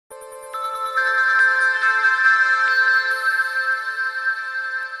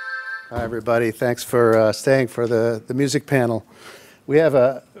Hi, everybody. Thanks for staying for the music panel. We have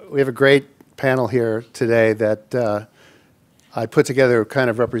a great panel here today that I put together, kind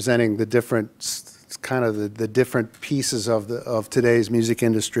of representing the different the different pieces of today's music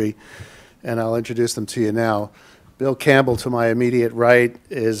industry, and I'll introduce them to you now. Bill Campbell, to my immediate right,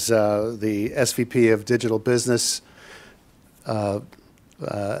 is the SVP of Digital Business in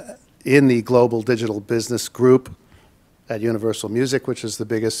the Global Digital Business Group at Universal Music, which is the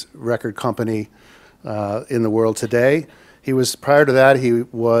biggest record company in the world today. Prior to that, he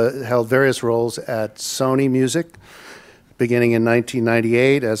held various roles at Sony Music, beginning in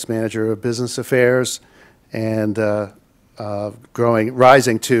 1998 as manager of business affairs, and rising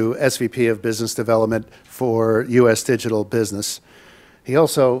to SVP of business development for U.S. digital business. He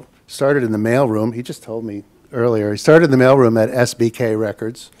also started in the mailroom. He just told me earlier. He started in the mailroom at SBK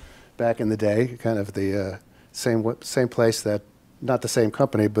Records back in the day, kind of the same place that, not the same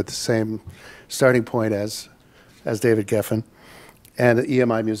company, but the same starting point as David Geffen, and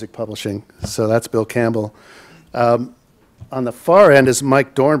EMI Music Publishing. So that's Bill Campbell. On the far end is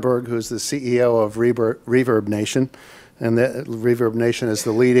Mike Doernberg, who's the CEO of ReverbNation. And ReverbNation is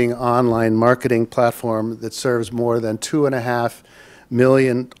the leading online marketing platform that serves more than 2.5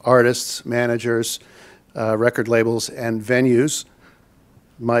 million artists, managers, record labels, and venues.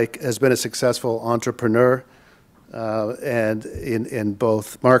 Mike has been a successful entrepreneur and in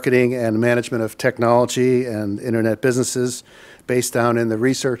both marketing and management of technology and internet businesses, based down in the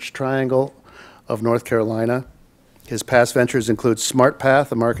Research Triangle of North Carolina. His past ventures include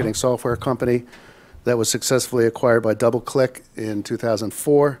SmartPath, a marketing software company that was successfully acquired by DoubleClick in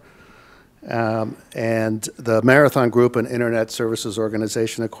 2004, and the Marathon Group, an internet services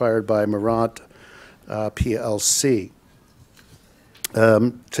organization acquired by Marant PLC.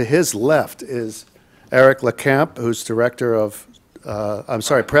 To his left is Eric Lakamp, who's director of,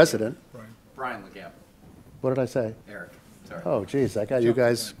 president. Brian Lakamp. What did I say? Eric, sorry. Oh, geez, I got you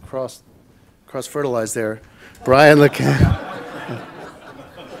guys cross-fertilized there. Brian Lakamp.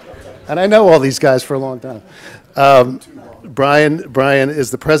 And I know all these guys for a long time. Brian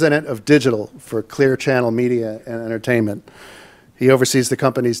is the president of digital for Clear Channel Media and Entertainment. He oversees the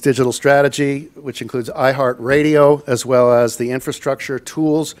company's digital strategy, which includes iHeartRadio, as well as the infrastructure,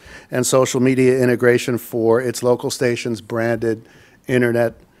 tools, and social media integration for its local stations' branded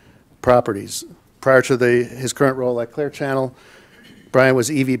internet properties. Prior to his current role at Clear Channel, Brian was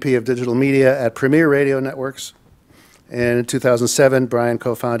EVP of Digital Media at Premier Radio Networks. And in 2007, Brian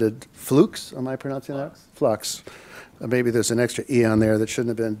co-founded Flux. Am I pronouncing that? Flux. Maybe there's an extra E on there that shouldn't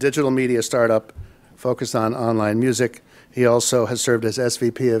have been. Digital media startup focused on online music. He also has served as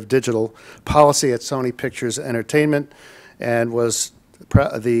SVP of Digital Policy at Sony Pictures Entertainment and was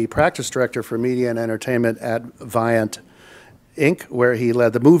the practice director for media and entertainment at Viant Inc., where he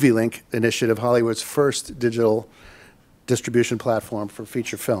led the MovieLink initiative, Hollywood's first digital distribution platform for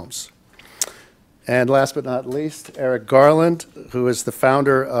feature films. And last but not least, Eric Garland, who is the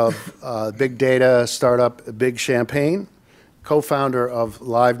founder of big data startup BigChampagne, co-founder of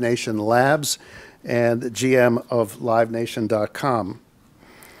LiveNation Labs, and GM of LiveNation.com.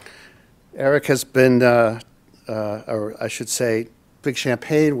 Eric has been, or I should say,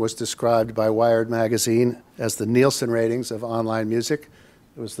 BigChampagne was described by Wired magazine as the Nielsen ratings of online music.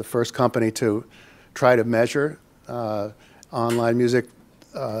 It was the first company to try to measure online music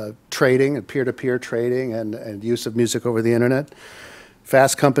trading and peer-to-peer trading and use of music over the internet.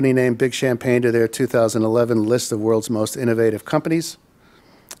 Fast Company named BigChampagne to their 2011 list of world's most innovative companies.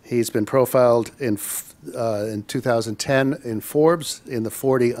 He's been profiled in 2010 in Forbes in the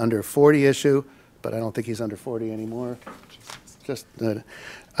 40 under 40 issue, but I don't think he's under 40 anymore.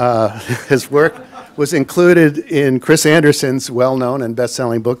 His work was included in Chris Anderson's well-known and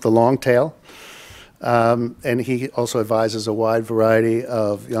best-selling book, The Long Tail. And he also advises a wide variety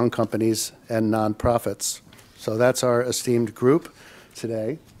of young companies and nonprofits. So that's our esteemed group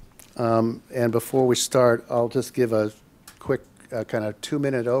today. And before we start, I'll just give a quick kind of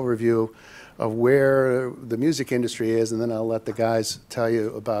 2-minute overview of where the music industry is, and then I'll let the guys tell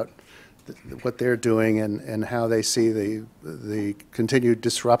you about what they're doing and how they see the continued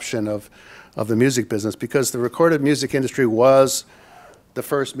disruption of the music business, because the recorded music industry was the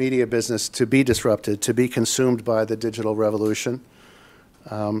first media business to be disrupted, to be consumed by the digital revolution.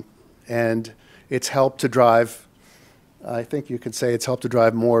 And it's helped to drive, I think you could say it's helped to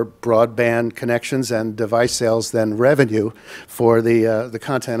drive more broadband connections and device sales than revenue for the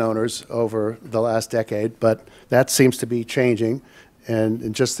content owners over the last decade, but that seems to be changing.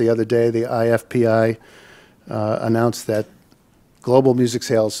 And just the other day, the IFPI announced that global music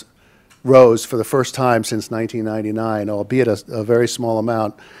sales rose for the first time since 1999, albeit a very small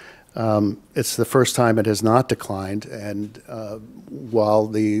amount, It's the first time it has not declined, and while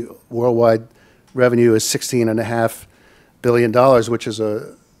the worldwide revenue is $16.5 billion, which is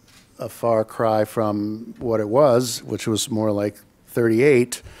a far cry from what it was, which was more like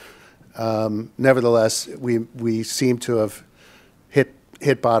 38. Nevertheless, we seem to have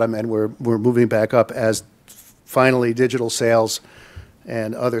hit bottom, and we're moving back up as finally digital sales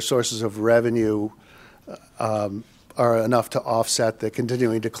and other sources of revenue are enough to offset the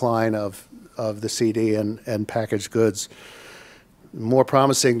continuing decline of the CD and packaged goods. More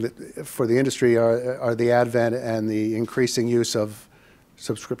promising for the industry are the advent and the increasing use of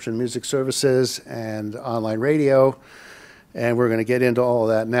subscription music services and online radio, and we're going to get into all of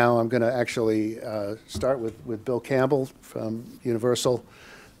that now. I'm going to actually start with Bill Campbell from Universal,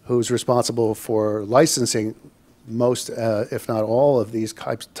 who's responsible for licensing most, if not all, of these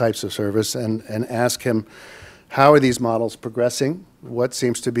types of service, and ask him, how are these models progressing? What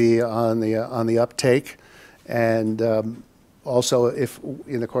seems to be on the uptake? And also, if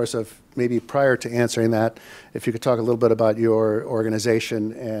in the course of maybe prior to answering that, if you could talk a little bit about your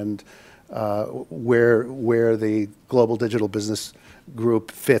organization and where the Global Digital Business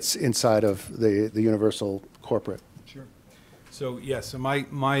Group fits inside of the Universal corporate. Sure. So yes, so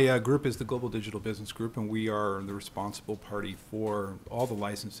my group is the Global Digital Business Group, and we are the responsible party for all the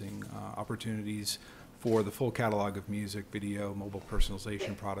licensing opportunities for the full catalog of music, video, mobile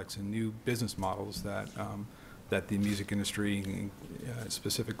personalization products, and new business models that that the music industry,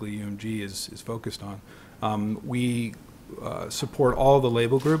 specifically UMG, is focused on. We support all the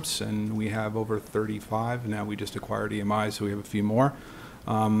label groups, and we have over 35. Now we just acquired EMI, so we have a few more.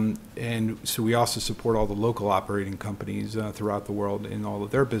 And so we also support all the local operating companies throughout the world in all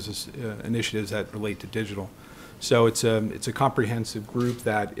of their business initiatives that relate to digital. So it's a comprehensive group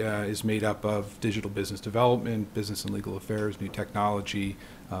that is made up of digital business development, business and legal affairs, new technology,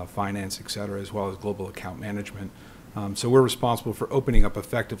 finance, et cetera, as well as global account management. So we're responsible for opening up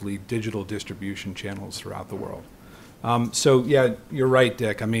effectively digital distribution channels throughout the world. So yeah, you're right,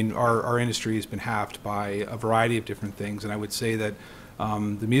 Dick. I mean, our industry has been halved by a variety of different things, and I would say that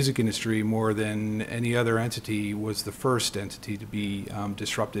the music industry, more than any other entity, was the first entity to be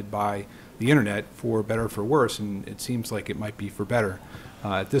disrupted by the internet, for better or for worse, and it seems like it might be for better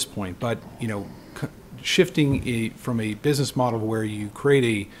at this point. But you know, shifting from a business model where you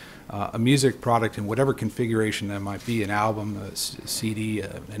create a music product in whatever configuration that might be, an album, a CD,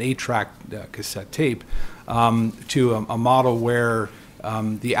 an 8-track cassette tape, to a model where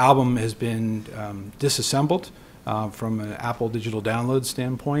the album has been disassembled from an Apple digital download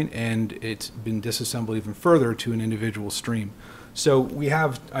standpoint, and it's been disassembled even further to an individual stream. So we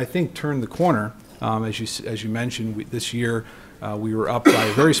have, I think, turned the corner. As you mentioned, this year we were up by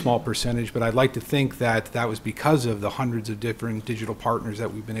a very small percentage, but I'd like to think that that was because of the hundreds of different digital partners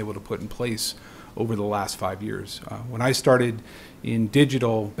that we've been able to put in place over the last 5 years. When I started in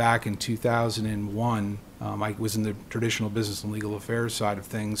digital back in 2001, I was in the traditional business and legal affairs side of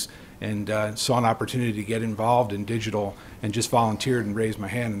things, and saw an opportunity to get involved in digital, and just volunteered and raised my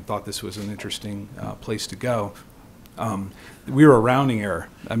hand and thought this was an interesting place to go. We were a rounding error.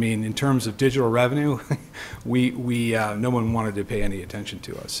 I mean, in terms of digital revenue, no one wanted to pay any attention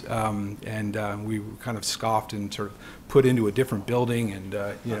to us, and we were kind of scoffed and sort of put into a different building, and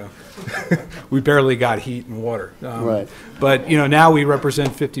you know, we barely got heat and water. Right. But you know, now we represent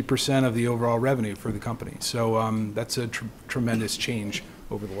 50% of the overall revenue for the company. So that's a tremendous change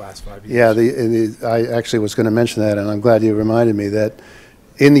over the last 5 years. Yeah, I actually was going to mention that, and I'm glad you reminded me that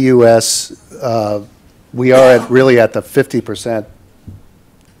in the U.S. We are really at the 50%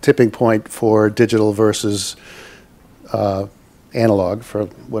 tipping point for digital versus analog, for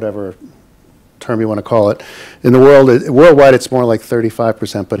whatever term you want to call it. In the world, worldwide, it's more like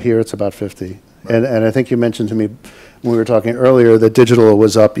 35%, but here it's about 50. Right. And I think you mentioned to me when we were talking earlier that digital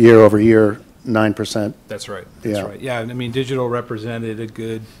was up year over year 9%. That's right. That's right. Yeah, I mean, digital represented a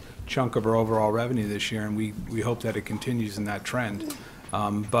good chunk of our overall revenue this year, and we hope that it continues in that trend.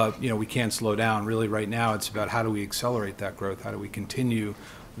 But you know, we can't slow down. Really, right now, it's about how do we accelerate that growth? How do we continue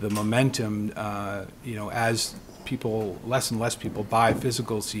the momentum? You know, as less and less people buy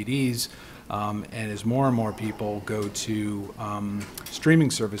physical CDs, and as more and more people go to streaming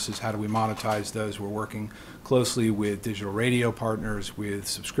services, how do we monetize those? We're working closely with digital radio partners, with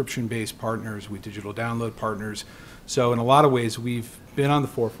subscription-based partners, with digital download partners. So in a lot of ways, we've been on the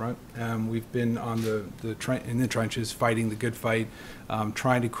forefront. We've been on in the trenches, fighting the good fight,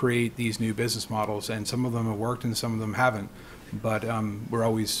 trying to create these new business models. And some of them have worked, and some of them haven't. But we're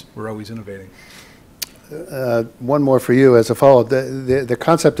always innovating. one more for you as a follow-up. The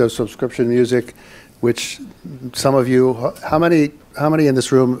concept of subscription music, which some of you, how many in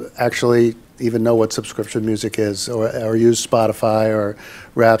this room actually even know what subscription music is, or use Spotify or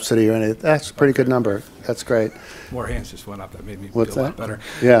Rhapsody or anything? That's a pretty good number. That's great. More hands just went up. That made me What's feel a that? lot better.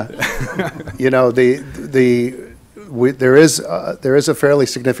 Yeah. You know, there is a fairly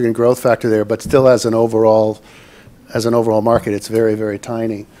significant growth factor there, but still as an overall market, it's very, very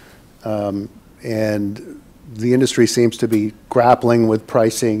tiny. And the industry seems to be grappling with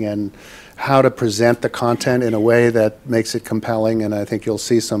pricing and how to present the content in a way that makes it compelling, and I think you'll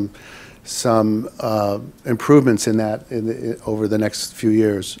see some improvements in that over the next few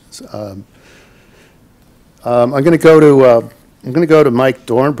years. I'm going to go to Mike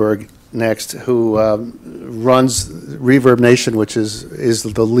Doernberg next, who runs ReverbNation, which is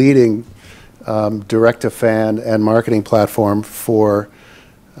the leading direct-to-fan and marketing platform for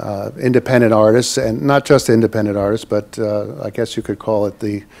independent artists, and not just independent artists, but I guess you could call it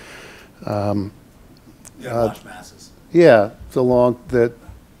the large masses. Yeah, the long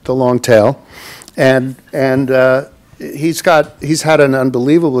tail, and he's had an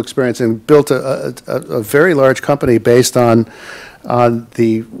unbelievable experience and built a very large company based on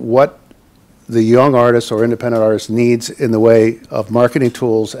what the young artist or independent artist needs in the way of marketing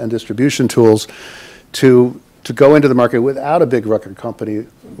tools and distribution tools to go into the market without a big record company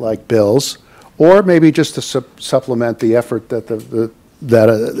like Bill's, or maybe just to supplement the effort that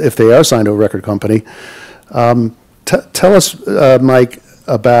if they are signed to a record company. Tell us, Mike,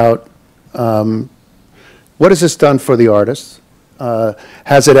 about what has this done for the artists?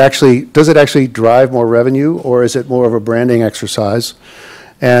 Does it actually drive more revenue, or is it more of a branding exercise?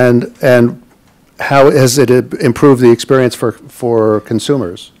 And how has it improved the experience for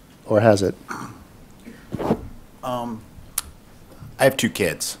consumers, or has it? I have two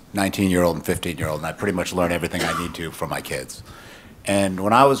kids, 19-year-old and 15-year-old, and I pretty much learn everything I need to from my kids. And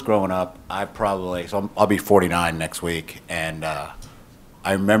when I was growing up, I'll be 49 next week, and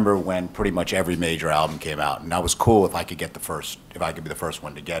I remember when pretty much every major album came out, and I was cool if I could be the first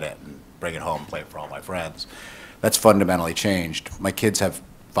one to get it and bring it home and play it for all my friends. That's fundamentally changed. My kids have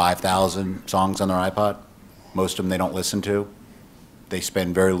 5,000 songs on their iPod. Most of them they don't listen to. They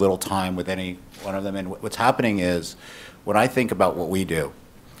spend very little time with any one of them. And what's happening is, when I think about what we do,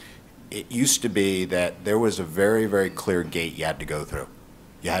 it used to be that there was a very, very clear gate you had to go through.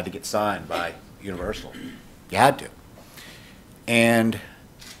 You had to get signed by Universal. You had to. And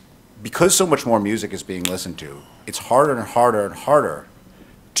because so much more music is being listened to, it's harder and harder and harder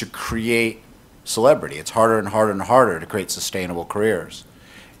to create celebrity. It's harder and harder and harder to create sustainable careers.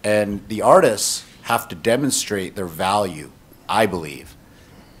 And the artists have to demonstrate their value, I believe,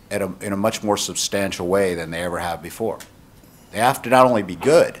 in a much more substantial way than they ever have before. They have to not only be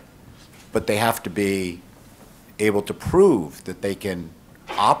good, but they have to be able to prove that they can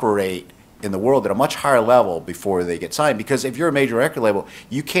operate in the world at a much higher level before they get signed. Because if you're a major record label,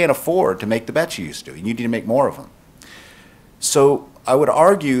 you can't afford to make the bets you used to. You need to make more of them. So I would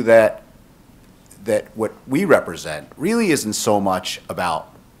argue that what we represent really isn't so much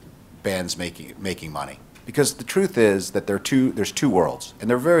about bands making money. Because the truth is that there's two worlds, and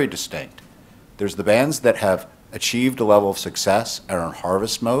they're very distinct. There's the bands that have achieved a level of success and are in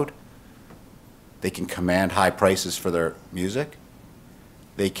harvest mode. They can command high prices for their music.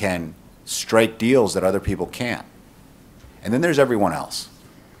 They can strike deals that other people can't. And then there's everyone else.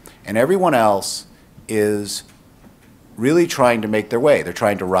 And everyone else is really trying to make their way. They're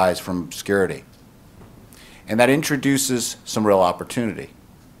trying to rise from obscurity. And that introduces some real opportunity.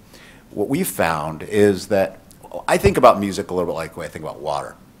 What we've found is that, I think about music a little bit like the way I think about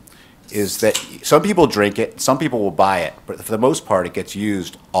water, is that some people drink it, some people will buy it, but for the most part it gets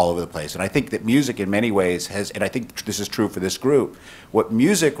used all over the place. And I think that music in many ways has, and I think this is true for this group, what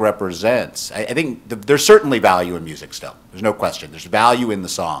music represents, I think there's certainly value in music still. There's no question. There's value in the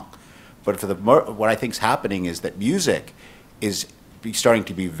song. But what I think is happening is that music is starting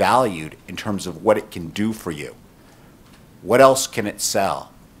to be valued in terms of what it can do for you. What else can it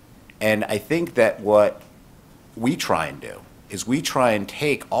sell? And I think that what we try and do is we try and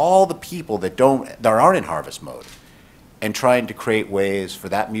take all the people that aren't in harvest mode and trying to create ways for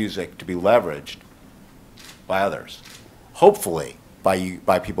that music to be leveraged by others. Hopefully,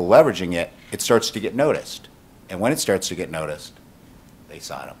 by people leveraging it, it starts to get noticed. And when it starts to get noticed, they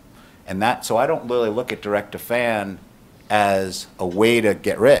sign them. And so I don't really look at direct-to-fan as a way to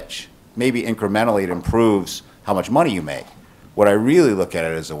get rich. Maybe incrementally it improves how much money you make. What I really look at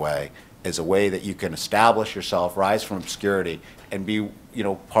it as a way that you can establish yourself, rise from obscurity, and be,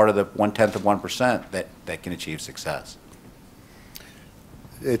 part of the 1/10 of 1% that can achieve success.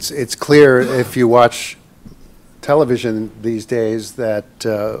 It's clear if you watch television these days that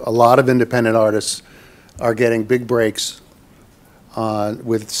a lot of independent artists are getting big breaks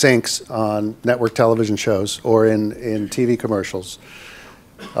with syncs on network television shows or in TV commercials.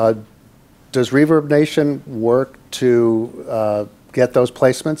 Does ReverbNation work to get those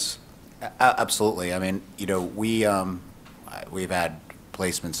placements? Absolutely. I mean, you know, we've had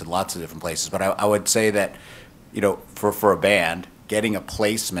placements in lots of different places, but I would say that, you know, for a band, getting a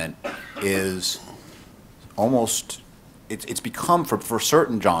placement is almost, it's become, for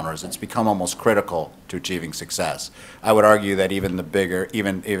certain genres, it's become almost critical to achieving success. I would argue that even the bigger,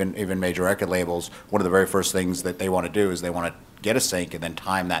 even major record labels, one of the very first things that they want to do is they want to get a sync and then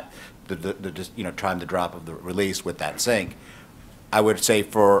time that, time the drop of the release with that sync. I would say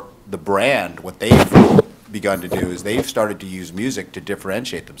for the brand, what they've begun to do is they've started to use music to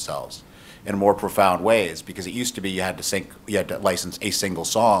differentiate themselves in more profound ways, because it used to be you had to license a single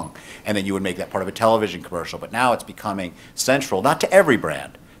song and then you would make that part of a television commercial, but now it's becoming central, not to every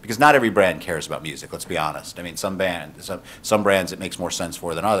brand, because not every brand cares about music, let's be honest. I mean, some brands it makes more sense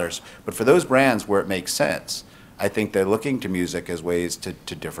for than others, but for those brands where it makes sense, I think they're looking to music as ways to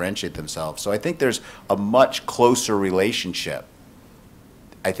differentiate themselves. So I think there's a much closer relationship,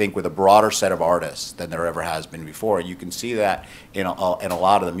 I think, with a broader set of artists than there ever has been before. You can see that in a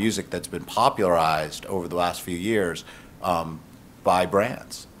lot of the music that's been popularized over the last few years by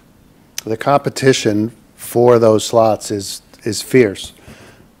brands. The competition for those slots is fierce.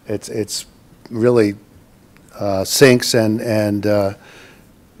 It's really syncs and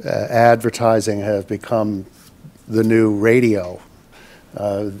advertising have become the new radio.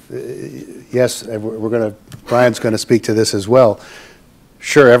 Yes, Brian's going to speak to this as well.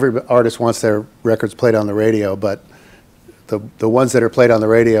 Sure, every artist wants their records played on the radio, but the ones that are played on the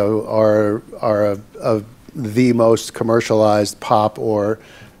radio are the most commercialized pop or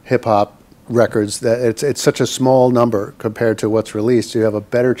hip hop records. That it's such a small number compared to what's released. You have a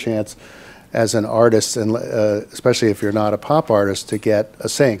better chance as an artist, and especially if you're not a pop artist, to get a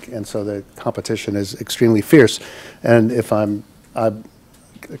sync. And so the competition is extremely fierce. And if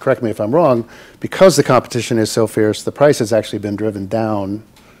correct me if I'm wrong, because the competition is so fierce, the price has actually been driven down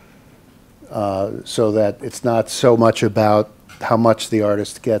so that it's not so much about how much the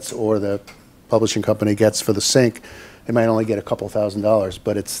artist gets or the publishing company gets for the sync. They might only get a couple $1,000s,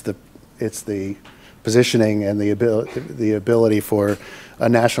 but it's the positioning and the ability for a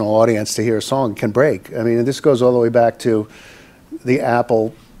national audience to hear a song can break. I mean, this goes all the way back to the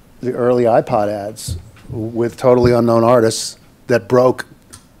early iPod ads with totally unknown artists that broke.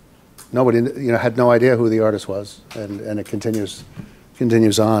 Nobody, had no idea who the artist was, and it continues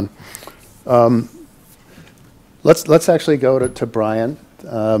on. Let's actually go to Brian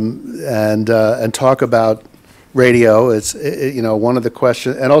and talk about radio. It's one of the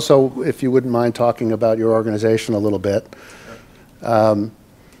questions, and also if you wouldn't mind talking about your organization a little bit.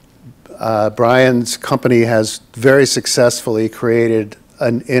 Brian's company has very successfully created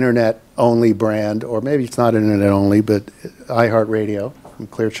an internet-only brand, or maybe it's not internet-only, but iHeartRadio.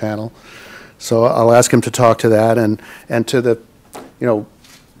 Clear Channel. So I'll ask him to talk to that and to the,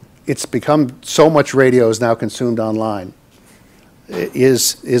 it's become so much radio is now consumed online.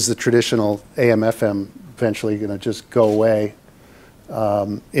 Is the traditional AM/FM eventually going to just go away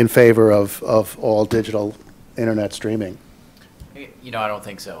in favor of all digital internet streaming? I don't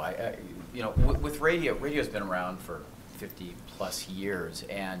think so. With radio's been around for 50 plus years,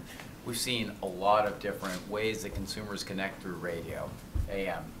 and we've seen a lot of different ways that consumers connect through radio,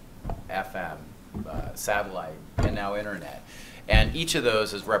 AM, FM, satellite, and now internet. And each of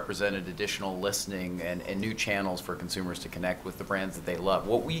those has represented additional listening and new channels for consumers to connect with the brands that they love.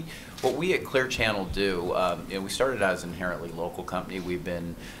 What we at Clear Channel do, we started as an inherently local company. We've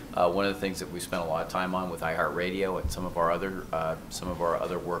been one of the things that we spent a lot of time on with iHeartRadio and some of our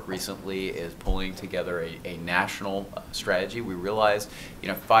other work recently is pulling together a national strategy. We realized,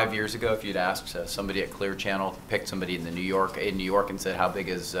 5 years ago, if you'd asked somebody at Clear Channel, picked somebody in New York, and said how big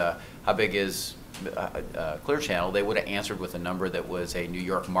is Clear Channel, they would have answered with a number that was a New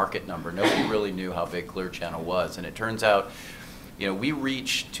York market number. Nobody really knew how big Clear Channel was, and it turns out, we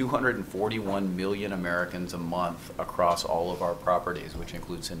reach 241 million Americans a month across all of our properties, which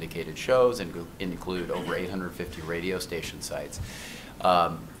include syndicated shows and include over 850 radio station sites.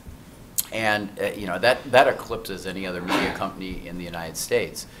 That eclipses any other media company in the United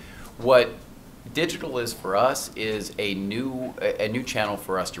States. What digital is for us is a new channel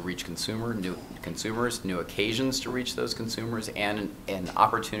for us to reach new consumers, new occasions to reach those consumers, and an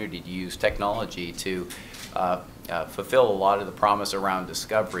opportunity to use technology to fulfill a lot of the promise around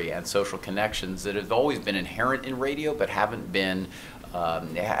discovery and social connections that have always been inherent in radio but haven't been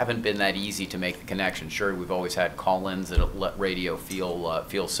haven't been that easy to make the connection. Sure, we've always had call-ins that let radio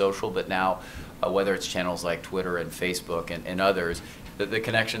feel social, but now whether it's channels like Twitter and Facebook and others, the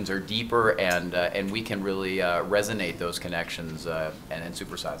connections are deeper, and we can really resonate those connections and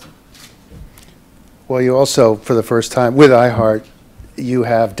supersize them. Well, you also, for the first time, with iHeart, you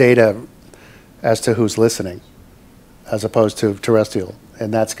have data as to who's listening, as opposed to terrestrial,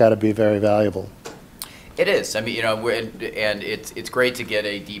 and that's got to be very valuable. It is. I mean, you know, and it's great to get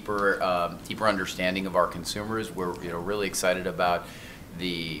a deeper deeper understanding of our consumers. We're really excited about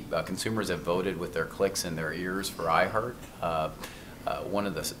the consumers have voted with their clicks and their ears for iHeart. One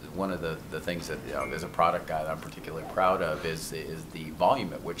of the things that, as a product guy, that I'm particularly proud of is the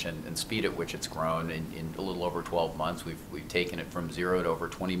volume at which and speed at which it's grown in a little over 12 months. We've taken it from 0 to over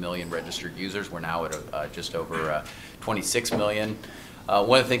 20 million registered users. We're now at just over 26 million.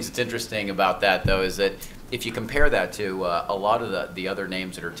 One of the things that's interesting about that, though, is that if you compare that to a lot of the other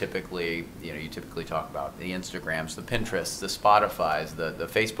names that are typically, you typically talk about, the Instagrams, the Pinterests, the Spotifys, the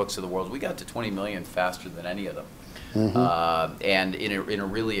Facebooks of the world, we got to 20 million faster than any of them. Mm-hmm. And in a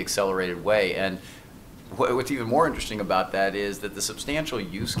really accelerated way. And what's even more interesting about that is that the substantial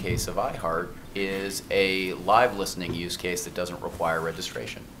use case of iHeart is a live listening use case that doesn't require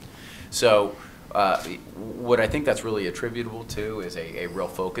registration. So what I think that's really attributable to is a real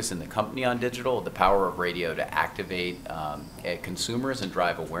focus in the company on digital, the power of radio to activate consumers and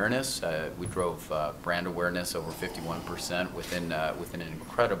drive awareness. We drove brand awareness over 51% within an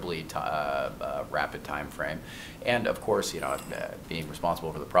incredibly rapid time frame. And of course, being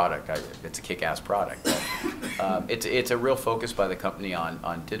responsible for the product, it's a kick-ass product. It's a real focus by the company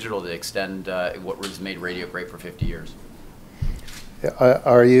on digital to extend what has made radio great for 50 years.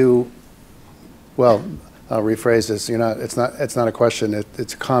 Are you? Well, I'll rephrase this. It's not a question.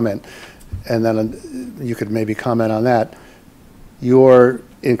 It's a comment, and then you could maybe comment on that. You're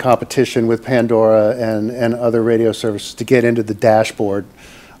in competition with Pandora and other radio services to get into the dashboard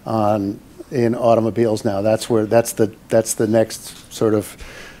in automobiles now. That's the next sort of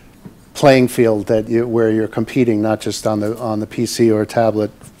playing field where you're competing, not just on the PC or tablet,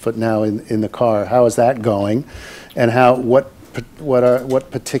 but now in the car. How is that going, and what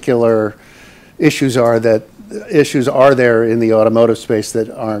particular issues are there in the automotive space that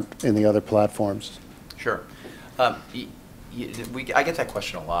aren't in the other platforms? Sure. I get that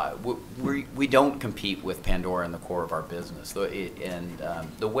question a lot. We don't compete with Pandora in the core of our business.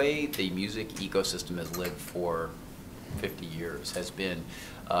 The way the music ecosystem has lived for 50 years has been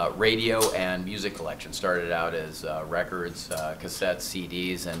radio and music collection. Started out as records, cassettes,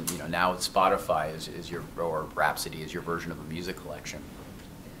 CDs, and now it's Spotify or Rhapsody is your version of a music collection.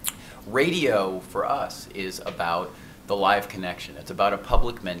 Radio for us is about the live connection. It's about a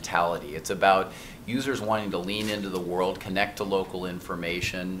public mentality. It's about users wanting to lean into the world, connect to local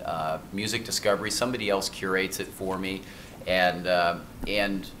information, music discovery. Somebody else curates it for me, and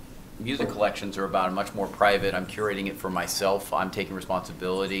music collections are about a much more private. I'm curating it for myself. I'm taking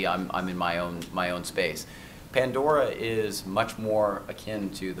responsibility. I'm in my own space. Pandora is much more akin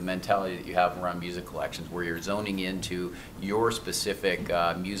to the mentality that you have around music collections, where you're zoning into your specific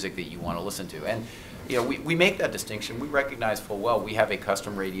music that you want to listen to. And we make that distinction. We recognize full well we have a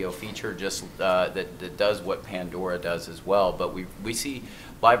custom radio feature just that does what Pandora does as well. But we see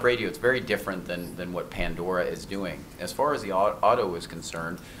live radio, it's very different than what Pandora is doing. As far as the auto is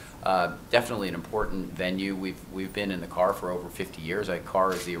concerned, definitely an important venue. We've been in the car for over 50 years. A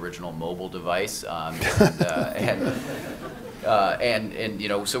car is the original mobile device, so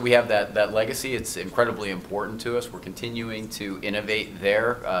we have that legacy. It's incredibly important to us. We're continuing to innovate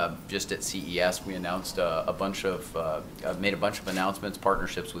there. Just at CES, we announced made a bunch of announcements,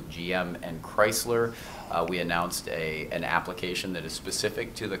 partnerships with GM and Chrysler. We announced an application that is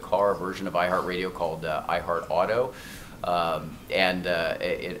specific to the car, a version of iHeartRadio called iHeart Auto.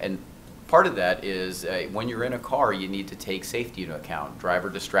 And part of that is when you're in a car, you need to take safety into account. Driver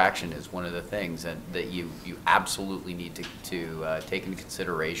distraction is one of the things that you absolutely need to take into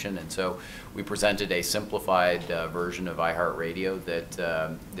consideration. And so we presented a simplified version of iHeartRadio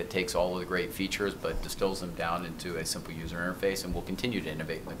that takes all of the great features but distills them down into a simple user interface. And we'll continue to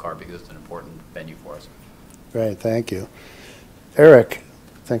innovate in the car because it's an important venue for us. Great, thank you. Eric,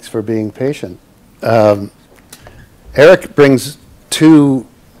 thanks for being patient. Eric brings two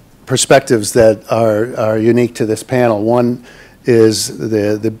perspectives that are unique to this panel. One is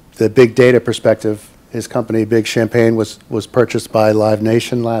the big data perspective. His company, BigChampagne, was purchased by Live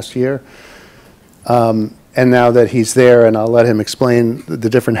Nation last year. And now that he's there, and I'll let him explain the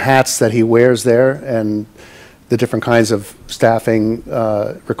different hats that he wears there and the different kinds of staffing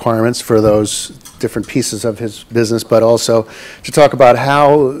requirements for those different pieces of his business, but also to talk about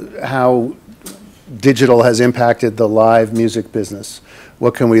how digital has impacted the live music business.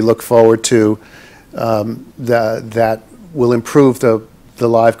 What can we look forward to that will improve the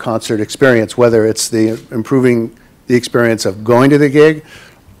live concert experience, whether it's improving the experience of going to the gig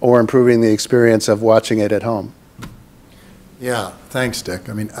or improving the experience of watching it at home? Yeah, thanks, Dick.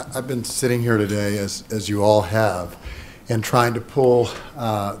 I mean, I've been sitting here today, as you all have, and trying to pull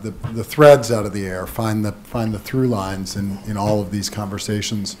the threads out of the air, find the through lines in all of these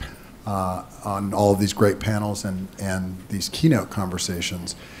conversations, on all of these great panels and these keynote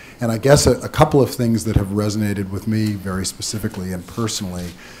conversations. And I guess a couple of things that have resonated with me very specifically and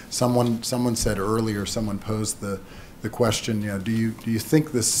personally. Someone said earlier, someone posed the question, do you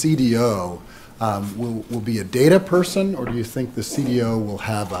think the CDO will be a data person, or do you think the CDO will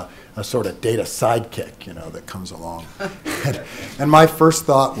have a sort of data sidekick, that comes along? And my first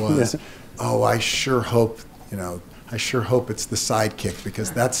thought was, oh, I sure hope it's the sidekick,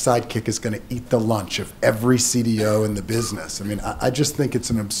 because that sidekick is going to eat the lunch of every CDO in the business. I mean, I just think it's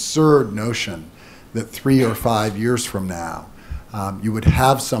an absurd notion that 3 or 5 years from now, you would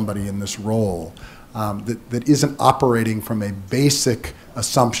have somebody in this role that isn't operating from a basic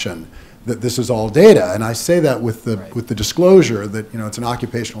assumption that this is all data. And I say that with the disclosure that it's an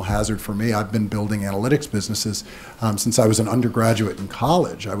occupational hazard for me. I've been building analytics businesses since I was an undergraduate in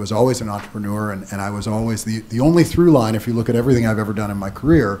college. I was always an entrepreneur, and I was always the only through line, if you look at everything I've ever done in my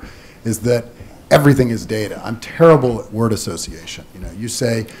career, is that everything is data. I'm terrible at word association. You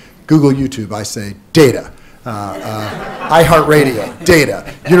say Google, YouTube, I say data. iHeartRadio, data.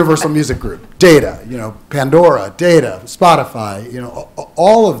 Universal Music Group, data. Pandora, data. Spotify,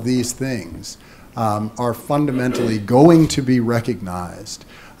 all of these things are fundamentally going to be recognized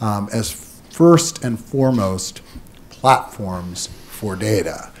as first and foremost platforms for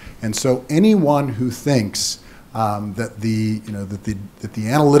data. And so anyone who thinks that the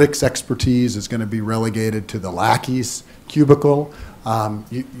analytics expertise is going to be relegated to the lackey's cubicle,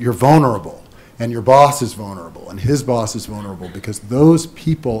 you're vulnerable. And your boss is vulnerable, and his boss is vulnerable, because those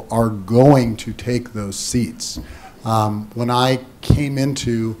people are going to take those seats. When I came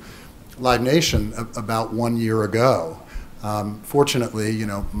into Live Nation about 1 year ago, fortunately,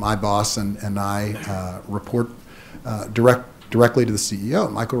 my boss and I report directly to the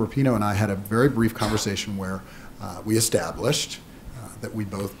CEO. Michael Rapino and I had a very brief conversation where we established that we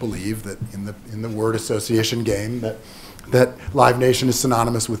both believe that in the word association game that Live Nation is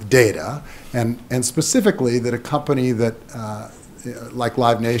synonymous with data, and specifically that a company that, like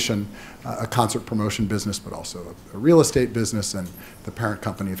Live Nation, a concert promotion business, but also a real estate business and the parent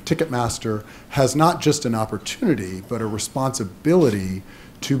company of Ticketmaster, has not just an opportunity, but a responsibility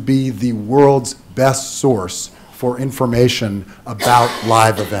to be the world's best source for information about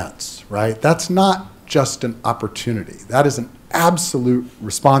live events, right? That's not just an opportunity. That is an absolute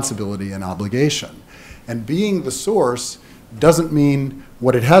responsibility and obligation. And being the source doesn't mean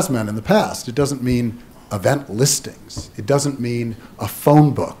what it has meant in the past. It doesn't mean event listings. It doesn't mean a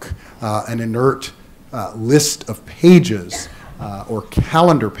phone book, an inert list of pages or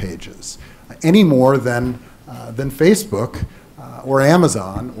calendar pages, any more than Facebook or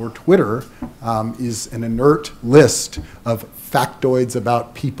Amazon or Twitter is an inert list of factoids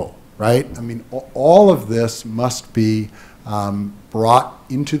about people, right? I mean, all of this must be brought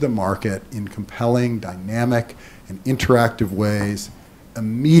into the market in compelling, dynamic, and interactive ways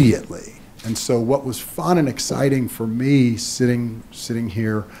immediately. And so what was fun and exciting for me sitting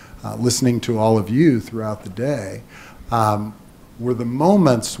here listening to all of you throughout the day were the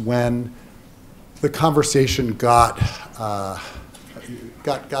moments when the conversation got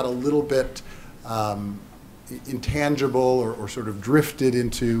a little bit intangible or sort of drifted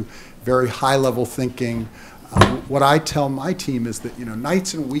into very high-level thinking. What I tell my team is that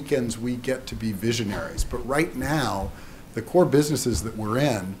nights and weekends we get to be visionaries, but right now the core businesses that we're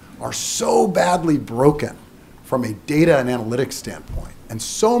in are so badly broken from a data and analytics standpoint, and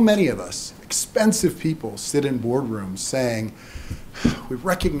so many of us, expensive people, sit in boardrooms saying, we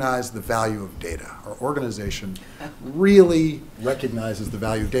recognize the value of data. Our organization really recognizes the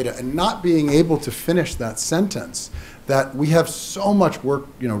value of data, and not being able to finish that sentence, that we have so much work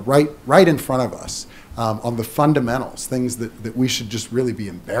right in front of us on the fundamentals, things that we should just really be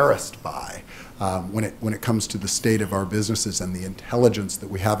embarrassed by when it comes to the state of our businesses and the intelligence that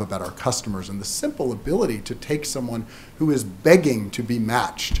we have about our customers, and the simple ability to take someone who is begging to be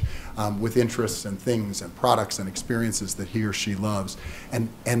matched with interests and things and products and experiences that he or she loves,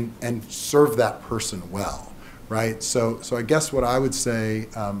 and serve that person well, right? So I guess what I would say,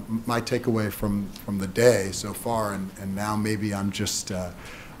 my takeaway from the day so far, and now maybe I'm just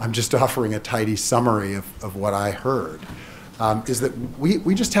offering a tidy summary of what I heard, is that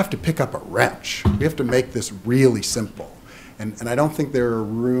we just have to pick up a wrench. We have to make this really simple. And I don't think there are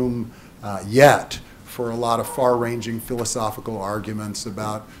room yet for a lot of far-ranging philosophical arguments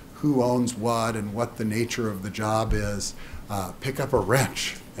about who owns what and what the nature of the job is. Pick up a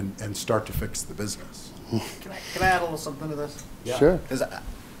wrench and start to fix the business. Can I add a little something to this? Yeah. Sure. Because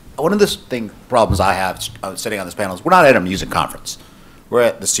one of the problems I have sitting on this panel is we're not at a music conference. We're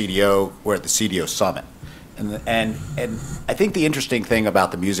at the CDO Summit. And I think the interesting thing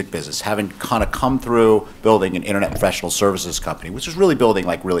about the music business, having kind of come through building an internet professional services company, which is really building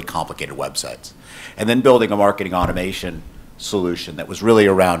like really complicated websites, and then building a marketing automation solution that was really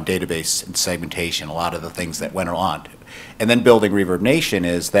around database and segmentation, a lot of the things that went on, and then building ReverbNation,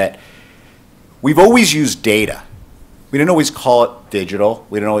 is that we've always used data. We didn't always call it digital.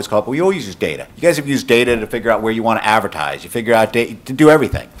 We didn't always call it, but we always use data. You guys have used data to figure out where you want to advertise. You figure out data to do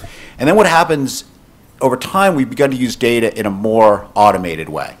everything. And then what happens over time, we've begun to use data in a more automated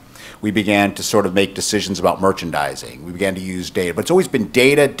way. We began to sort of make decisions about merchandising. We began to use data, but it's always been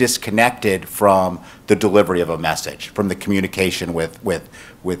data disconnected from the delivery of a message, from the communication with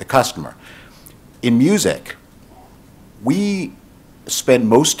the customer. In music, we spend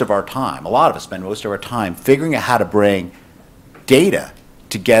most of our time, a lot of us spend most of our time figuring out how to bring data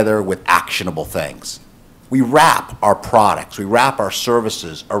together with actionable things. We wrap our products, we wrap our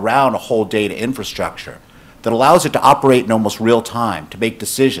services around a whole data infrastructure that allows it to operate in almost real time, to make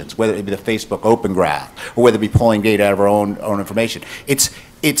decisions, whether it be the Facebook Open Graph or whether it be pulling data out of our own information. It's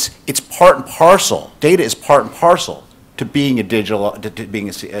part and parcel. Data is part and parcel to being a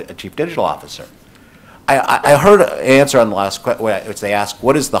chief digital officer. I heard an answer on the last question, which they asked,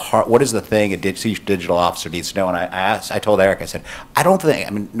 what is the thing a chief digital officer needs to know? And I told Eric, I said, I don't think, I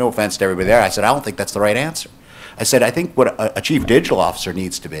mean, no offense to everybody there, I said, I don't think that's the right answer. I said, I think what a chief digital officer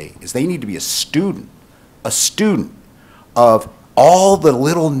needs to be is they need to be a student of all the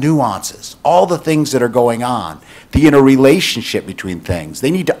little nuances, all the things that are going on, the interrelationship between things.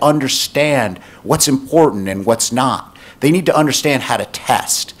 They need to understand what's important and what's not. They need to understand how to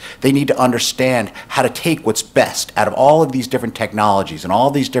test. They need to understand how to take what's best out of all of these different technologies and all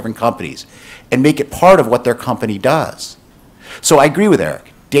these different companies and make it part of what their company does. So I agree with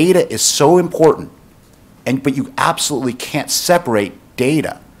Eric. Data is so important, but you absolutely can't separate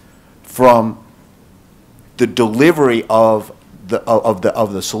data from the delivery of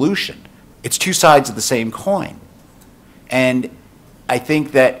the solution. It's two sides of the same coin. And I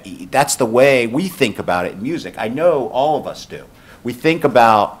think that that's the way we think about it in music. I know all of us do. We think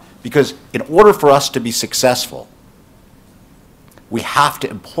about, because in order for us to be successful, we have to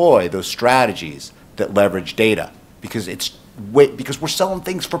employ those strategies that leverage data, because we're selling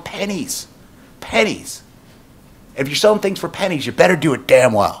things for pennies. Pennies. If you're selling things for pennies, you better do it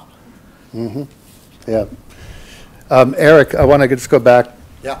damn well. Mm-hmm. Yeah. Eric, I want to just go back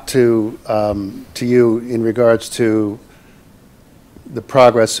to you in regards to the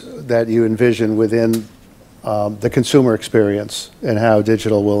progress that you envision within the consumer experience and how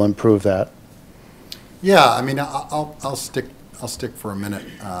digital will improve that. Yeah, I mean, I'll stick for a minute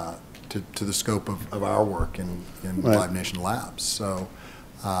to the scope of our work in Right. ReverbNation Labs.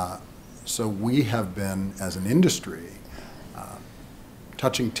 So we have been, as an industry,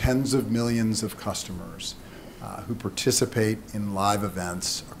 touching tens of millions of customers who participate in live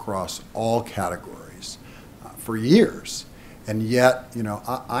events across all categories for years. And yet, you know,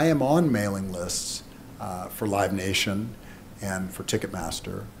 I am on mailing lists for ReverbNation and for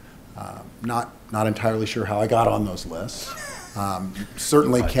Ticketmaster. Not entirely sure how I got on those lists.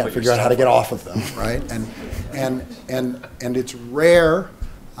 Certainly can't figure out how to get off of them, right? And it's rare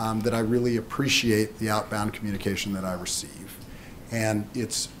that I really appreciate the outbound communication that I receive. And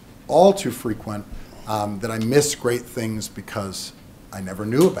it's all too frequent that I miss great things because I never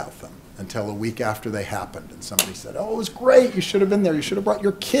knew about them until a week after they happened. And somebody said, oh, it was great, you should have been there, you should have brought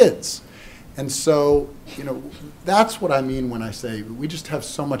your kids. And so, you know, that's what I mean when I say we just have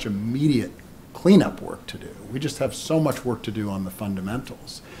so much immediate cleanup work to do. We just have so much work to do on the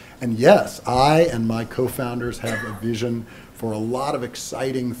fundamentals. And yes, I and my co-founders have a vision for a lot of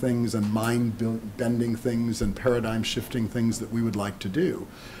exciting things and mind-bending things and paradigm-shifting things that we would like to do.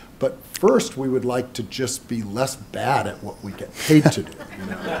 But first, we would like to just be less bad at what we get paid to do. You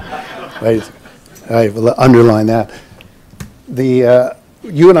know? Right. I will underline that.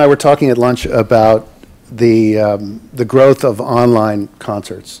 You and I were talking at lunch about the growth of online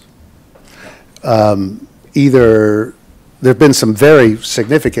concerts. Either there have been some very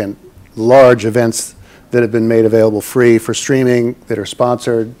significant, large events that have been made available free for streaming that are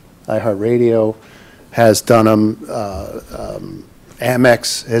sponsored. iHeartRadio has done them.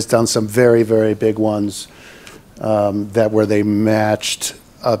 Amex has done some very, very big ones where they matched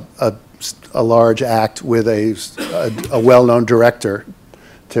a large act with a well-known director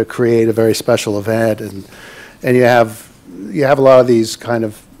to create a very special event, and you have a lot of these kind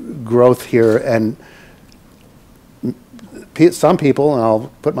of growth here, and some people, and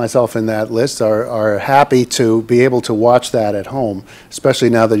I'll put myself in that list, are happy to be able to watch that at home, especially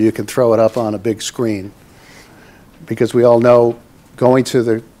now that you can throw it up on a big screen, because we all know going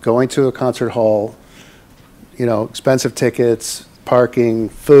to a concert hall, expensive tickets, parking,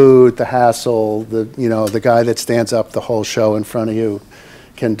 food, the hassle, the guy that stands up the whole show in front of you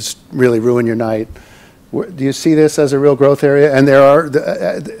can just really ruin your night. Do you see this as a real growth area? And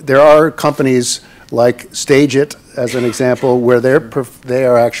there are companies like Stage It, as an example, where they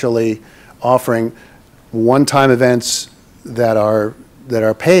are actually offering one-time events that are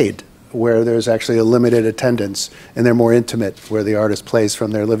paid, where there's actually a limited attendance, and they're more intimate, where the artist plays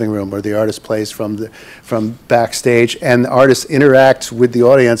from their living room, or the artist plays from backstage, and the artist interacts with the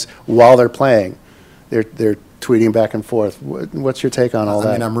audience while they're playing. They're tweeting back and forth. What's your take on all that?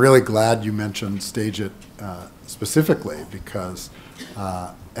 I mean, I'm really glad you mentioned Stage It specifically, because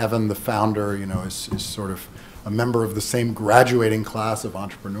Evan, the founder, is sort of a member of the same graduating class of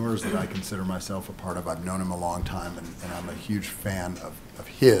entrepreneurs that I consider myself a part of. I've known him a long time, and I'm a huge fan of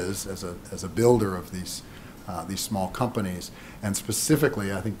his as a builder of these small companies. And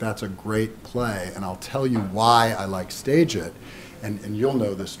specifically, I think that's a great play, and I'll tell you why I like Stage It, and you'll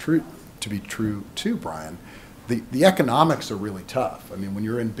know this to be true too, Brian. The economics are really tough. I mean, when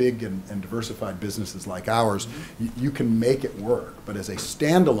you're in big and diversified businesses like ours, you can make it work. But as a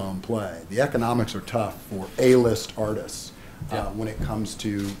standalone play, the economics are tough for A-list artists when it comes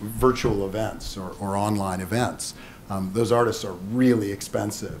to virtual events or online events. Those artists are really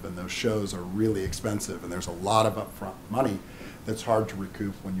expensive, and those shows are really expensive, and there's a lot of upfront money that's hard to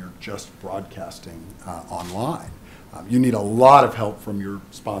recoup when you're just broadcasting online. You need a lot of help from your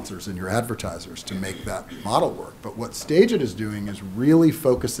sponsors and your advertisers to make that model work. But what Stage It is doing is really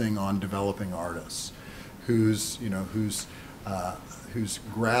focusing on developing artists whose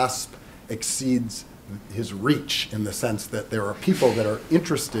grasp exceeds his reach, in the sense that there are people that are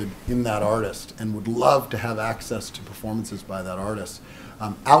interested in that artist and would love to have access to performances by that artist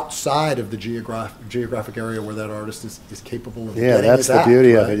outside of the geographic area where that artist is capable of getting that's his the act,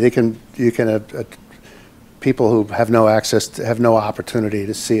 beauty right? of it. You can people who have no access, have no opportunity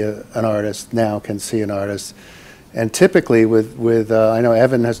to see an artist now can see an artist. And typically with I know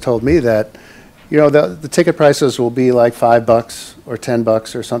Evan has told me that, the ticket prices will be like $5 or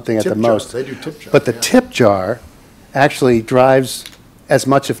 $10 or something at the most. They do tip jars. But the tip jar actually drives as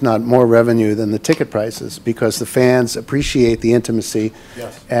much, if not more, revenue than the ticket prices, because the fans appreciate the intimacy.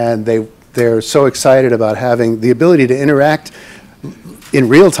 Yes. And they're so excited about having the ability to interact in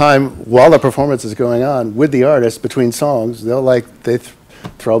real time while the performance is going on with the artist between songs. They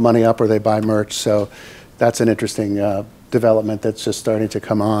throw money up or they buy merch. So that's an interesting development that's just starting to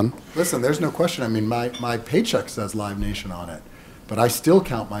come on. Listen, there's no question. I mean, my paycheck says Live Nation on it, but I still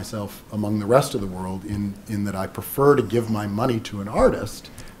count myself among the rest of the world in that I prefer to give my money to an artist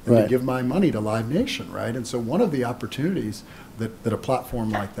than to give my money to Live Nation, right? And so one of the opportunities that a platform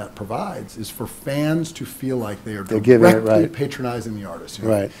like that provides is for fans to feel like they're directly patronizing the artist.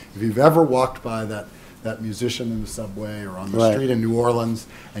 If you've ever walked by that musician in the subway or on the street in New Orleans,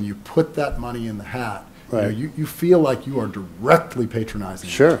 and you put that money in the hat, you feel like you are directly patronizing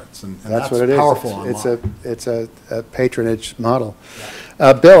the arts. And that's what it is. Powerful online. It's a patronage model.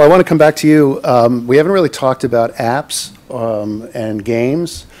 Bill, I want to come back to you. We haven't really talked about apps and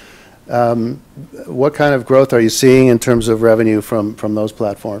games. What kind of growth are you seeing in terms of revenue from those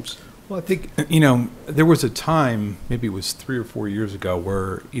platforms? Well, I think, there was a time, maybe it was 3 or 4 years ago,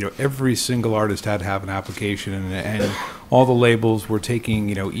 where, every single artist had to have an application, and all the labels were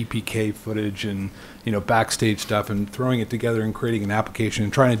taking, EPK footage and, backstage stuff and throwing it together and creating an application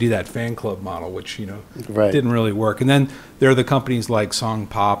and trying to do that fan club model, which, didn't really work. And then there are the companies like Song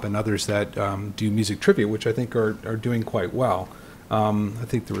Pop and others that do music trivia, which I think are doing quite well. I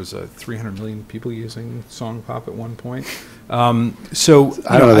think there was 300 million people using Song Pop at one point. So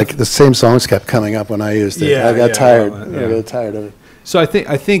I don't know. The same songs kept coming up when I used it. Yeah, I got tired. I got tired of it. So I think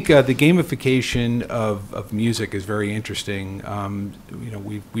the gamification of music is very interesting.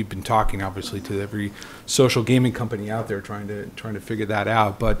 We've been talking obviously to every social gaming company out there trying to figure that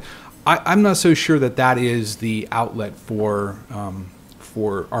out. But I'm not so sure that is the outlet for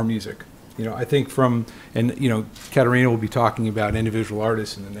our music. I think Katerina will be talking about individual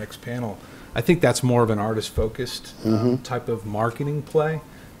artists in the next panel. I think that's more of an artist-focused type of marketing play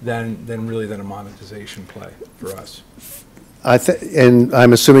than a monetization play for us. And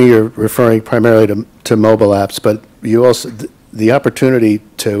I'm assuming you're referring primarily to mobile apps, but you also, the opportunity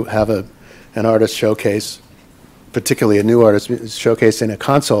to have an artist showcase, particularly a new artist showcase in a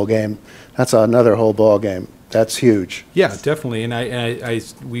console game, that's another whole ball game. That's huge. Yeah, definitely.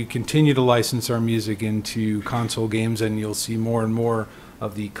 And we continue to license our music into console games, and you'll see more and more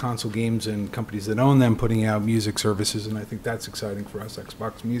of the console games and companies that own them putting out music services, and I think that's exciting for us.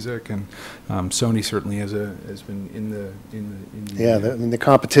 Xbox Music and Sony certainly has been in the yeah. I mean, the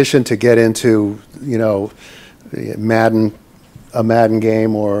competition to get into, you know, a Madden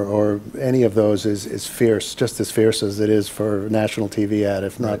game or any of those is fierce, just as fierce as it is for a national TV ad,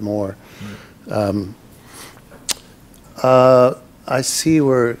 if not more. I see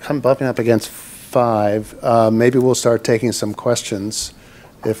I'm bumping up against 5. Maybe we'll start taking some questions.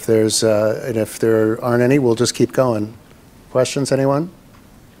 If there aren't any, we'll just keep going. Questions, anyone?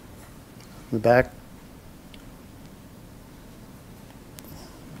 In the back?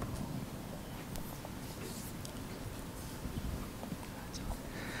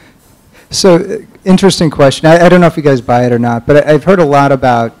 So, interesting question. I don't know if you guys buy it or not, but I've heard a lot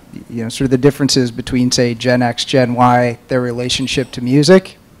about, you know, sort of the differences between, say, Gen X, Gen Y, their relationship to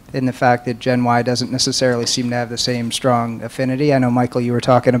music, and the fact that Gen Y doesn't necessarily seem to have the same strong affinity. I know, Michael, you were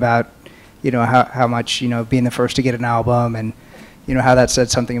talking about, you know, how much, you know, being the first to get an album and, you know, how that said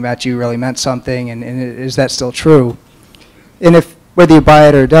something about you really meant something, and is that still true? And if, whether you buy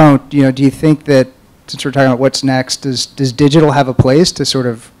it or don't, you know, do you think that, since we're talking about what's next, does digital have a place to sort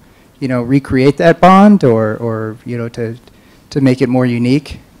of, you know, recreate that bond or you know, to make it more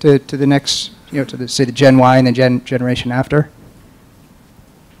unique to the next, you know, to the, say, the Gen Y and the generation after?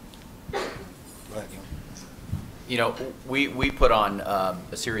 You know, we put on a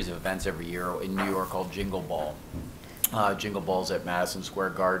series of events every year in New York called Jingle Ball. Jingle Ball's at Madison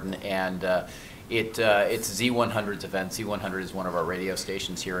Square Garden, and it's Z100's event. Z100 is one of our radio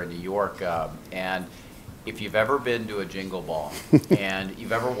stations here in New York, and if you've ever been to a Jingle Ball and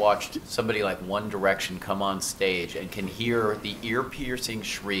you've ever watched somebody like One Direction come on stage and can hear the ear-piercing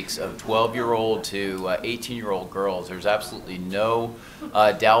shrieks of 12-year-old to 18-year-old girls, there's absolutely no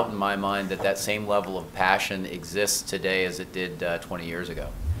doubt in my mind that that same level of passion exists today as it did 20 years ago.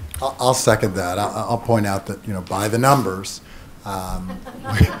 I'll second that. I'll point out that, you know, by the numbers,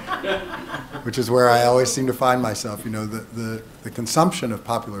 which is where I always seem to find myself, you know, the consumption of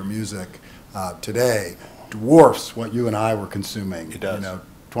popular music today dwarfs what you and I were consuming, it does. You know,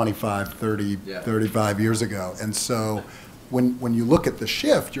 25, 30, Yeah. 35 years ago. And so when you look at the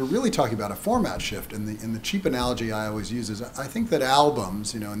shift, you're really talking about a format shift. And the cheap analogy I always use is I think that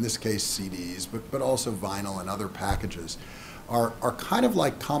albums, you know, in this case CDs, but also vinyl and other packages, are kind of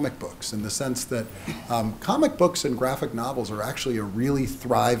like comic books in the sense that comic books and graphic novels are actually a really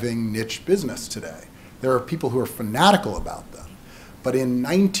thriving niche business today. There are people who are fanatical about them. But in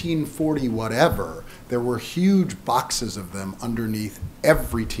 1940 whatever, there were huge boxes of them underneath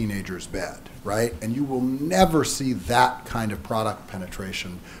every teenager's bed, right? And you will never see that kind of product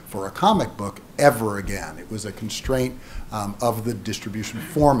penetration for a comic book ever again. It was a constraint of the distribution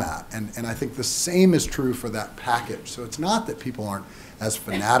format. And I think the same is true for that package. So it's not that people aren't as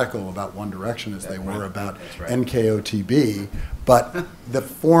fanatical about One Direction as they were about NKOTB, but the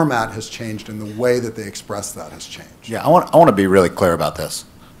format has changed and the way that they express that has changed. Yeah, I want to be really clear about this.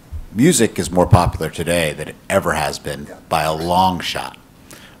 Music is more popular today than it ever has been by a long shot.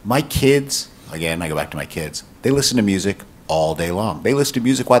 My kids, again, I go back to my kids, they listen to music all day long. They listen to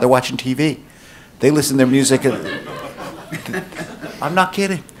music while they're watching TV. They listen to their music. I'm not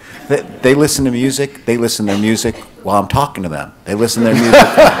kidding. They listen to music. They listen to their music while I'm talking to them. They listen to their music.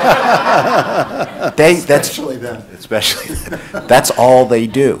 Especially then. Especially then. That's all they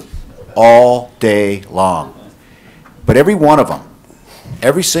do, all day long. But every one of them,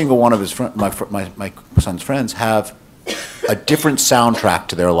 every single one of his my son's friends have a different soundtrack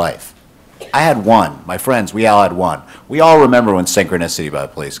to their life. I had one. My friends, we all had one. We all remember when Synchronicity by the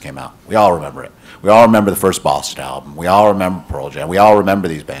Police came out. We all remember it. We all remember the first Boston album. We all remember Pearl Jam. We all remember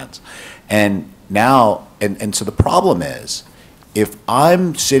these bands. And now, and so the problem is, if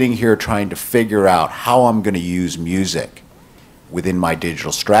I'm sitting here trying to figure out how I'm going to use music within my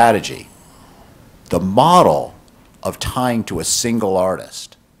digital strategy, the model of tying to a single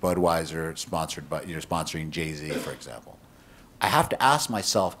artist, Budweiser sponsored by, you know, sponsoring Jay-Z, for example, I have to ask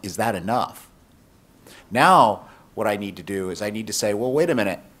myself, is that enough? Now, what I need to do is I need to say, well, wait a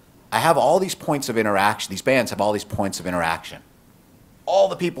minute. I have all these points of interaction. These bands have all these points of interaction. All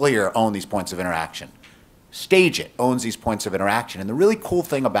the people here own these points of interaction. Stage It owns these points of interaction. And the really cool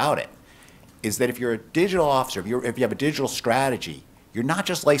thing about it is that if you're a digital officer, if you have a digital strategy, you're not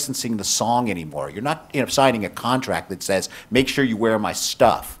just licensing the song anymore. You're not signing a contract that says, make sure you wear my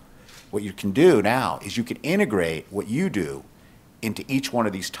stuff. What you can do now is you can integrate what you do into each one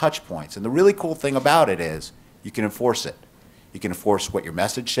of these touch points. And the really cool thing about it is you can enforce it. You can enforce what your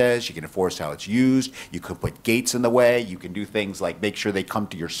message says. You can enforce how it's used. You can put gates in the way. You can do things like make sure they come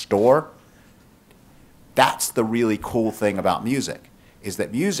to your store. That's the really cool thing about music, is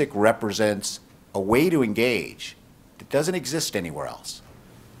that music represents a way to engage that doesn't exist anywhere else.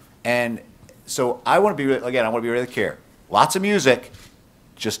 And so I want to be, again, I want to be really clear. Lots of music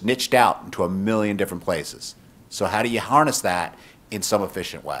just niched out into a million different places. So how do you harness that in some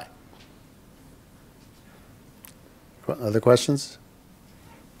efficient way? Other questions?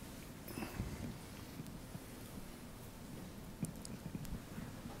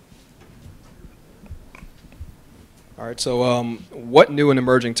 All right, so what new and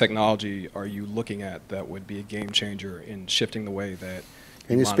emerging technology are you looking at that would be a game changer in shifting the way that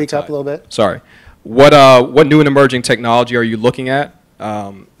Can you speak up a little bit? Sorry. What new and emerging technology are you looking at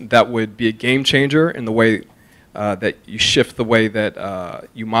that would be a game changer in the way that you shift the way that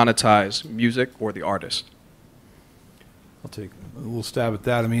you monetize music or the artist? I'll take a little stab at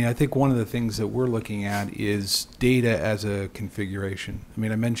that. I mean, I think one of the things that we're looking at is data as a configuration. I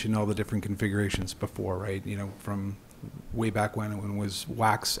mean, I mentioned all the different configurations before, right? You know, from way back when it was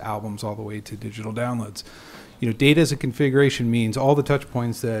wax albums all the way to digital downloads. You know, data as a configuration means all the touch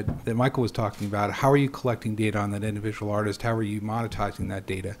points that Michael was talking about. How are you collecting data on that individual artist? How are you monetizing that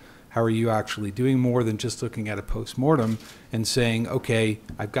data? How are you actually doing more than just looking at a post-mortem and saying, okay,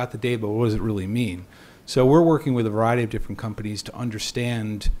 I've got the data, but what does it really mean? So we're working with a variety of different companies to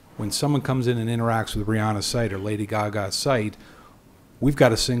understand when someone comes in and interacts with Rihanna's site or Lady Gaga's site, we've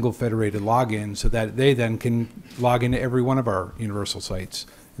got a single federated login so that they then can log into every one of our universal sites.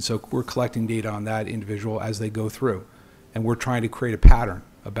 And so we're collecting data on that individual as they go through. And we're trying to create a pattern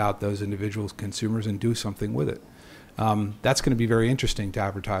about those individual consumers and do something with it. That's going to be very interesting to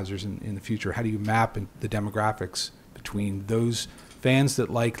advertisers in the future. How do you map the demographics between those fans that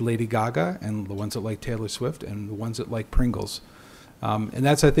like Lady Gaga and the ones that like Taylor Swift and the ones that like Pringles? And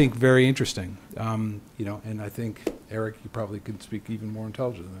that's, I think, very interesting. You know, and I think, Eric, you probably could speak even more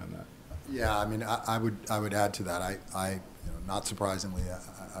intelligently than that. Yeah, I mean, I would add to that. Not surprisingly,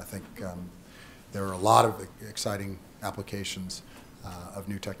 I think there are a lot of exciting applications of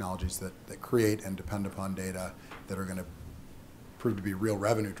new technologies that create and depend upon data that are going to prove to be real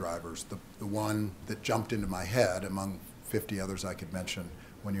revenue drivers. The one that jumped into my head among 50 others I could mention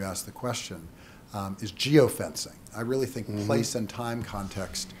when you asked the question is geofencing. I really think place and time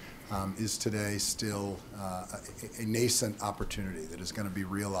context is today still a nascent opportunity that is going to be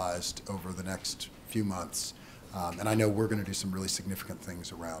realized over the next few months. And I know we're going to do some really significant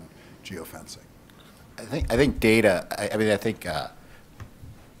things around geofencing. I think data, I think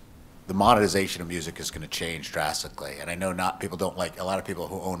the monetization of music is going to change drastically. And I know people don't like, a lot of people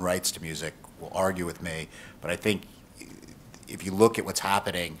who own rights to music will argue with me, but I think if you look at what's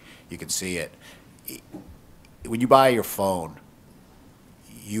happening, you can see it. When you buy your phone,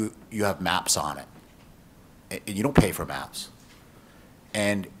 you have maps on it. And you don't pay for maps.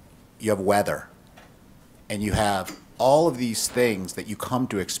 And you have weather. And you have all of these things that you come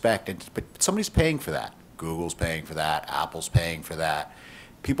to expect. But somebody's paying for that. Google's paying for that. Apple's paying for that.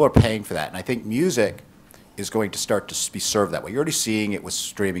 People are paying for that. And I think music is going to start to be served that way. You're already seeing it with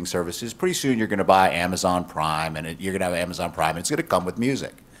streaming services. Pretty soon you're going to buy Amazon Prime, and you're going to have Amazon Prime, and it's going to come with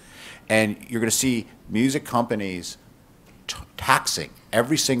music. And you're going to see music companies taxing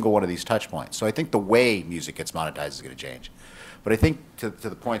every single one of these touch points. So I think the way music gets monetized is going to change. But I think to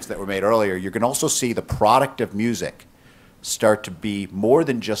the points that were made earlier, you're going to also see the product of music start to be more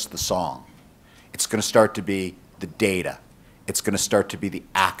than just the song. It's going to start to be the data. It's going to start to be the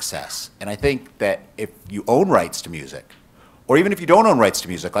access. And I think that if you own rights to music, or even if you don't own rights to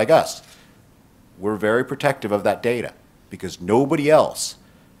music like us, we're very protective of that data because nobody else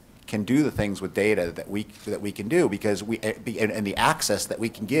can do the things with data that we can do because and the access that we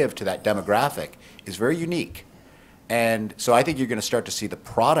can give to that demographic is very unique. And so I think you're going to start to see the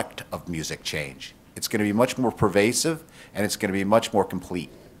product of music change. It's going to be much more pervasive, and it's going to be much more complete.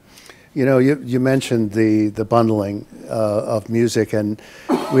 You know, you mentioned the bundling of music, and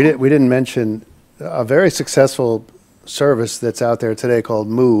we didn't mention a very successful service that's out there today called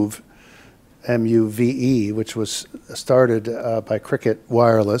Move, M-U-V-E, which was started by Cricket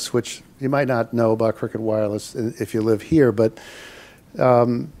Wireless, which you might not know about Cricket Wireless if you live here, but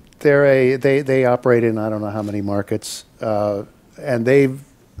they operate in I don't know how many markets, and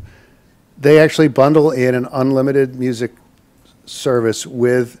they actually bundle in an unlimited music service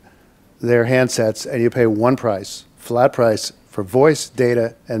with their handsets, and you pay one price, flat price, for voice,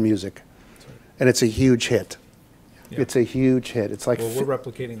 data, and music. And it's a huge hit. Yeah. It's a huge hit. It's like Well, we're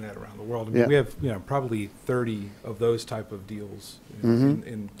replicating that around the world. I mean, Yeah. we have, probably 30 of those type of deals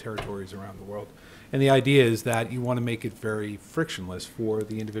in territories around the world. And the idea is that you want to make it very frictionless for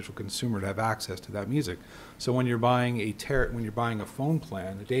the individual consumer to have access to that music. So when you're buying a phone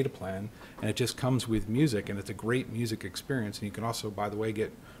plan, a data plan, and it just comes with music, and it's a great music experience, and you can also, by the way,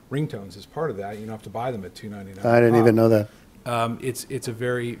 get ringtones as part of that. You don't have to buy them at $2.99. I didn't even know that. It's a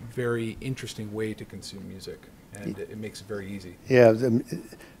very, very interesting way to consume music, and it makes it very easy. Yeah,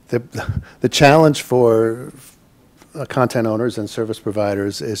 the challenge for content owners and service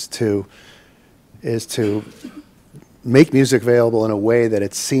providers is to make music available in a way that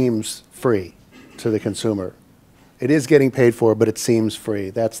it seems free to the consumer. It is getting paid for, but it seems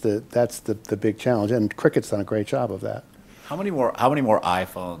free. That's the big challenge, and Cricket's done a great job of that. How many more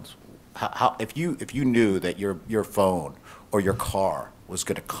iPhones? If you knew that your phone or your car was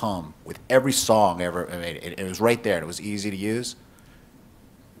going to come with every song ever made, it was right there and it was easy to use,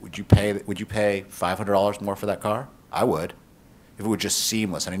 would you pay $500 more for that car? I would, if it was just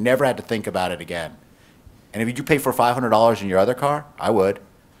seamless and I never had to think about it again. And if you pay for $500 in your other car, I would.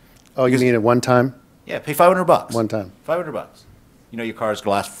 Oh, you mean at one time? Yeah, pay $500. One time. $500. You know, your car's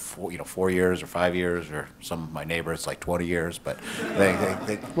gonna last 4 years or 5 years, or some of my neighbors it's like 20 years. But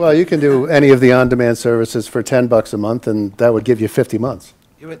they Well, you can do any of the on-demand services for $10 a month, and that would give you 50 months.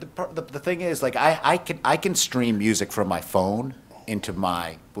 the thing is, like, I can stream music from my phone into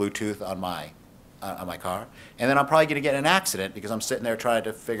my Bluetooth on my car, and then I'm probably gonna get in an accident because I'm sitting there trying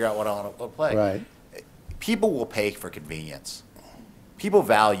to figure out what I want to play. Right. People will pay for convenience. People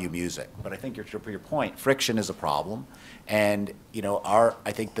value music, but I think your point, friction is a problem. And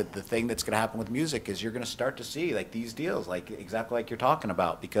I think that the thing that's going to happen with music is you're going to start to see like these deals, like exactly like you're talking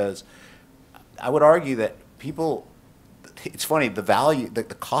about, because I would argue that people, it's funny,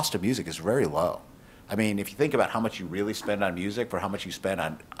 the cost of music is very low. I mean, if you think about how much you really spend on music for how much you spend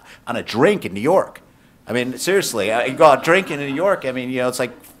on a drink in New York. I mean, seriously, you go out drinking in New York, I mean, it's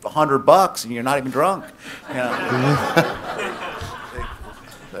like $100 and you're not even drunk.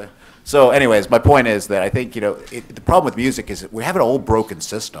 So anyways, my point is that I think, the problem with music is that we have an old broken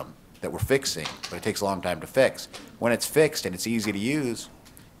system that we're fixing, but it takes a long time to fix. When it's fixed and it's easy to use,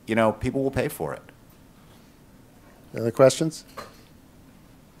 people will pay for it. Other questions?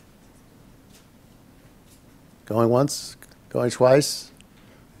 Going once, going twice?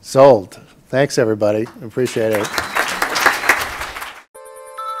 Sold. Thanks, everybody. Appreciate it.